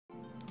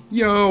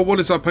Yo, what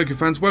is up Poké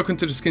fans? Welcome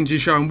to the Skinzie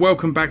show and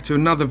welcome back to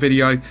another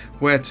video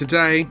where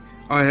today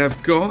I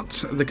have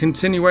got the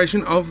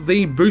continuation of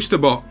the booster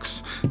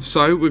box.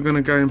 So we're going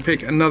to go and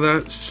pick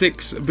another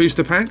 6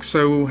 booster packs.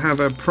 So we'll have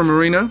a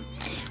Primarina,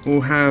 we'll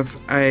have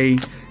a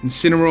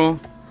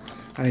Incineroar,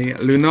 a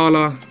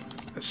Lunala,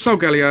 a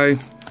Solgaleo,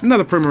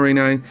 another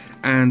Primarina,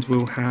 and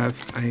we'll have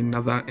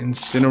another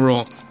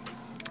Incineroar.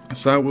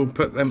 So we'll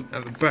put them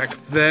at the back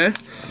there.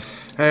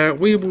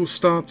 We will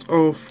start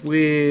off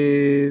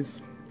with...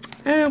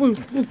 we'll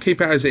keep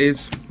it as it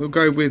is. We'll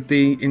go with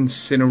the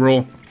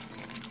Incineroar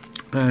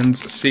and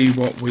see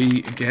what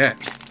we get.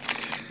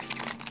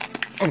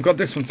 Oh, I've got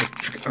this one to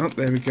trick up.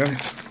 There we go.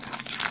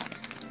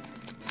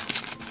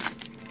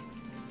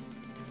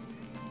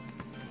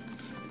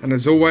 And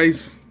as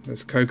always,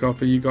 there's Coca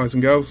for you guys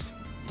and girls.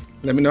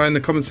 Let me know in the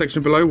comment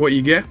section below what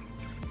you get.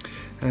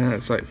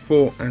 So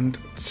 4 and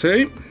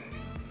 2.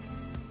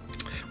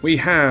 We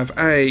have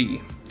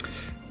a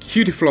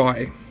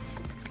Cutiefly,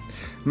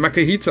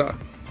 Makahita,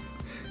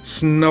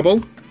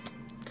 Snubble,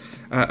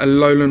 a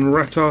Alolan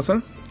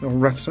Rattata,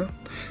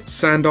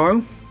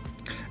 Sandile,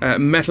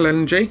 Metal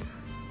Energy.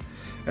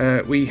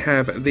 We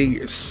have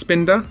the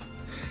Spinder,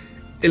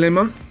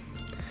 Ilima,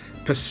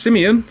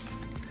 Persimmon,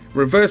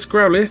 Reverse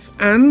Growlithe,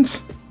 and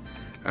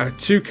a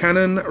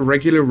Toucannon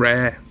Regular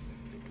Rare.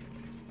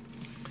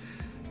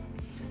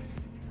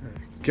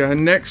 Okay,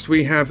 next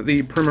we have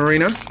the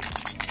Primarina.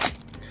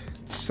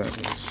 So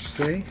we'll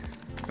see.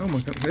 Oh my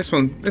god,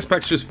 this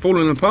pack's just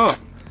falling apart.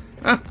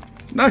 Ah,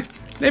 no,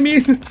 let me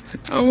in.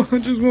 Oh, I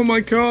just want my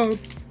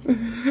cards.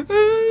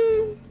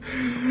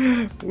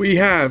 We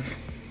have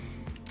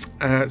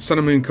Sun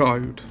and Moon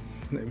Code.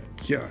 There we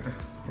go.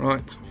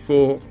 Right,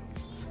 4,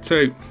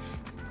 2.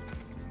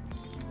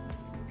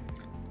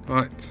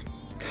 Right.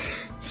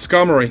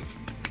 Skarmory,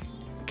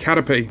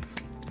 Caterpie,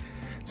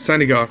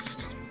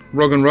 Sandygast,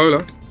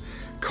 Roggenrola,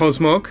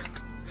 Cosmog,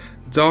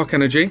 Dark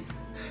Energy,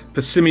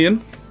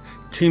 Persimmon,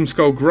 Team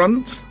Skull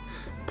Grunt,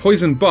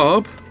 Poison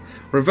Barb,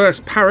 Reverse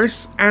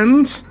Paris,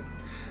 and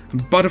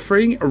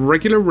Butterfree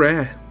Regular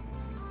Rare.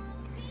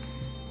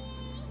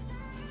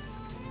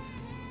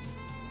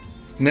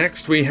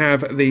 Next we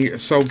have the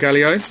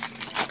Solgaleo.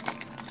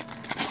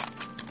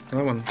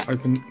 That one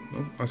open.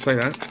 Oh, I say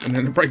that, and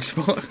then it breaks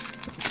apart.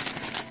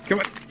 Come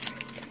on.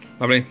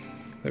 Lovely.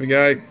 There we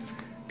go.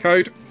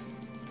 Code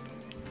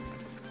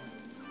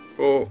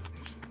 4,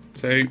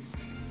 2.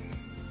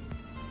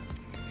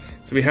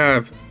 So we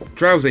have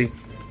Drowsy,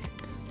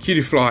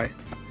 Cutiefly,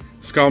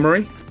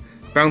 Skarmory,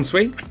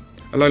 Bounsweet,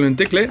 Alolan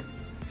Diglett,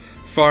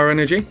 Fire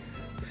Energy,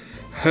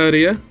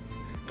 Herdia,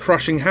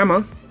 Crushing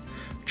Hammer,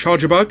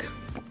 Chargebug,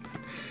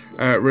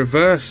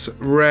 Reverse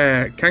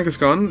Rare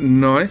Kangaskhan,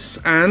 nice,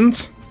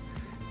 and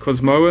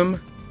Cosmoem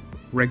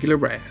Regular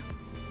Rare.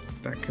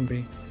 That can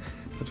be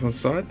put to one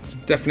side.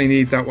 Definitely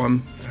need that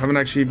one. I haven't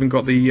actually even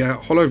got the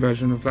holo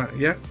version of that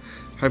yet.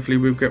 Hopefully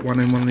we'll get one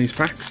in one of these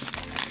packs.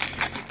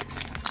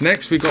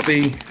 Next we've got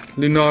the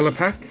Lunala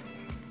pack.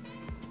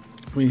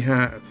 We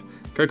have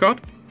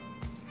Cocard,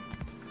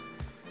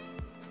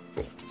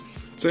 4,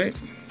 2,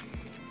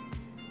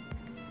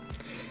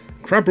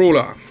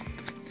 Crabrawler,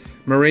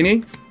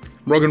 Marini,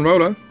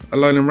 Roggenrola,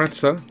 Alolan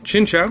Rattata,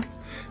 Chinchou,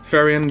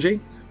 Fairy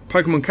Energy,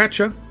 Pokemon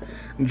Catcher,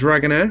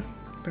 Dragonair.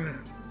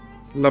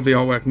 Lovely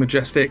artwork,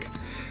 majestic.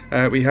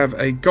 We have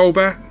a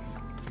Golbat,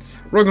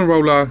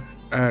 Roggenrola,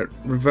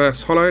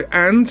 Reverse Holo,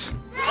 and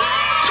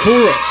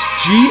Tauros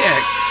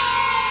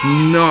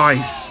GX.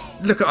 Nice.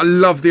 Look, I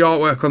love the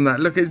artwork on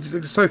that. Look,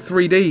 it's so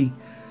 3D.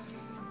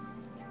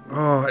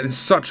 Oh, it's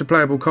such a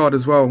playable card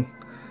as well.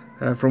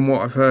 From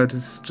what I've heard,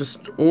 it's just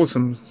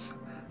awesome.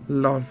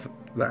 Love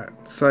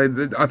that.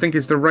 So I think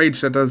it's the Rage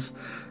that does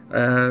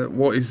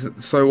what is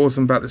so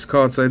awesome about this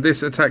card. So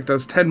this attack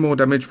does 10 more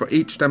damage for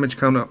each damage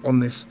counter on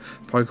this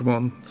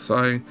Pokemon.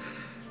 So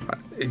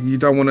you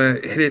don't want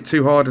to hit it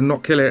too hard and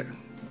not kill it,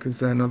 because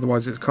then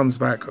otherwise it comes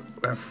back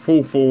at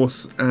full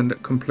force and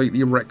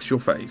completely wrecks your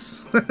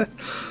face.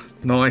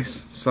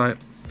 Nice. So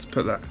let's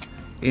put that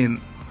in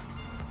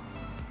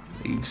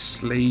the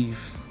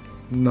sleeve.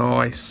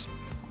 Nice.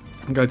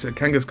 And go to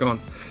Kangaskhan.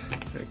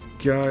 There we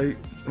go.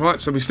 Right,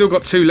 so we've still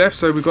got 2 left.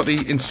 So we've got the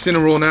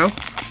Incineroar now.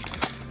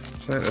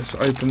 So let's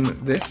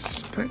open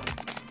this pack.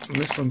 And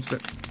this one's a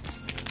bit...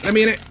 Let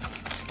me in it.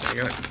 There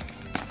you go.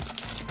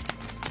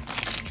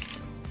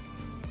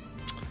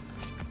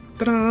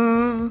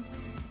 Ta-da!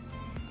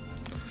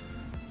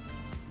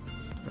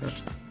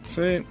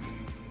 So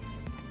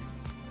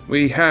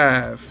we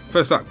have,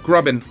 first up,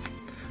 Grubbin,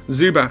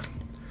 Zubat,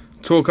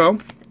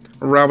 Torkoal,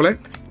 Rowlet,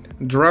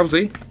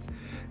 Drowsy,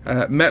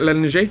 Metal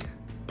Energy,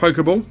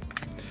 Pokeball,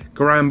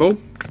 Gramble,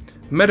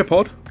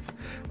 Metapod,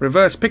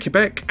 Reverse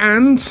Pikipek,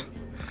 and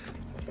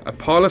a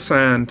pile of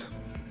sand.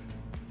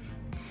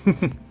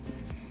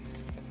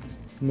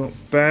 Not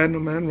bad,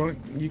 man. Right,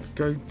 you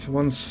go to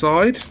one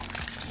side.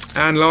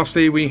 And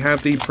lastly, we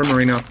have the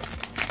Primarina.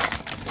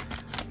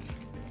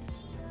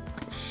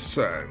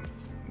 So,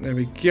 there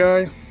we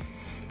go.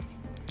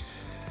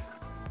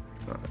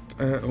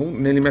 Oh,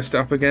 nearly messed it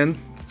up again.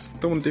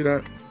 Don't want to do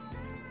that.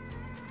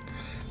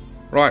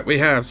 Right, we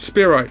have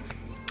Spearow,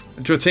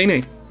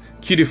 Dratini,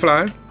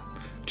 Cutiefly,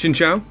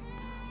 Chinchou,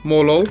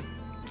 Morlul,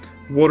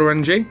 Water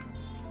Energy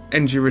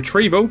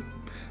Retrieval,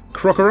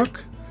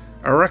 Krokorok,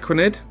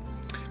 Araquanid,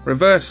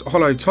 Reverse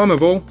Holo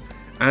Timable,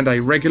 and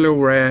a regular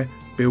rare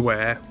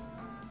Beware.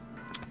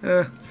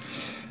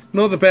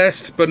 Not the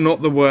best, but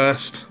not the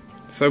worst.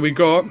 So we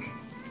got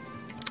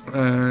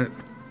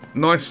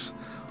nice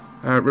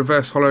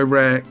Reverse Holo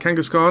Rare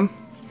Kangaskhan,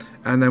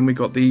 and then we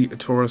got the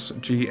Taurus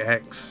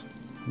GX.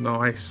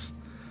 Nice.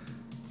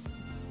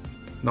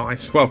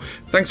 Nice. Well,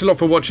 thanks a lot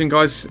for watching,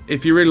 guys.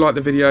 If you really like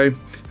the video,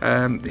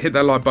 hit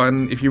that like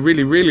button. If you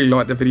really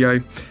like the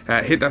video,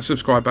 hit that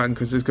subscribe button,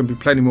 because there's going to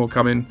be plenty more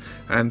coming.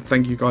 And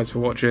thank you guys for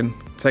watching.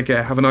 Take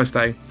care. Have a nice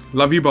day.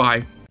 Love you.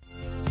 Bye.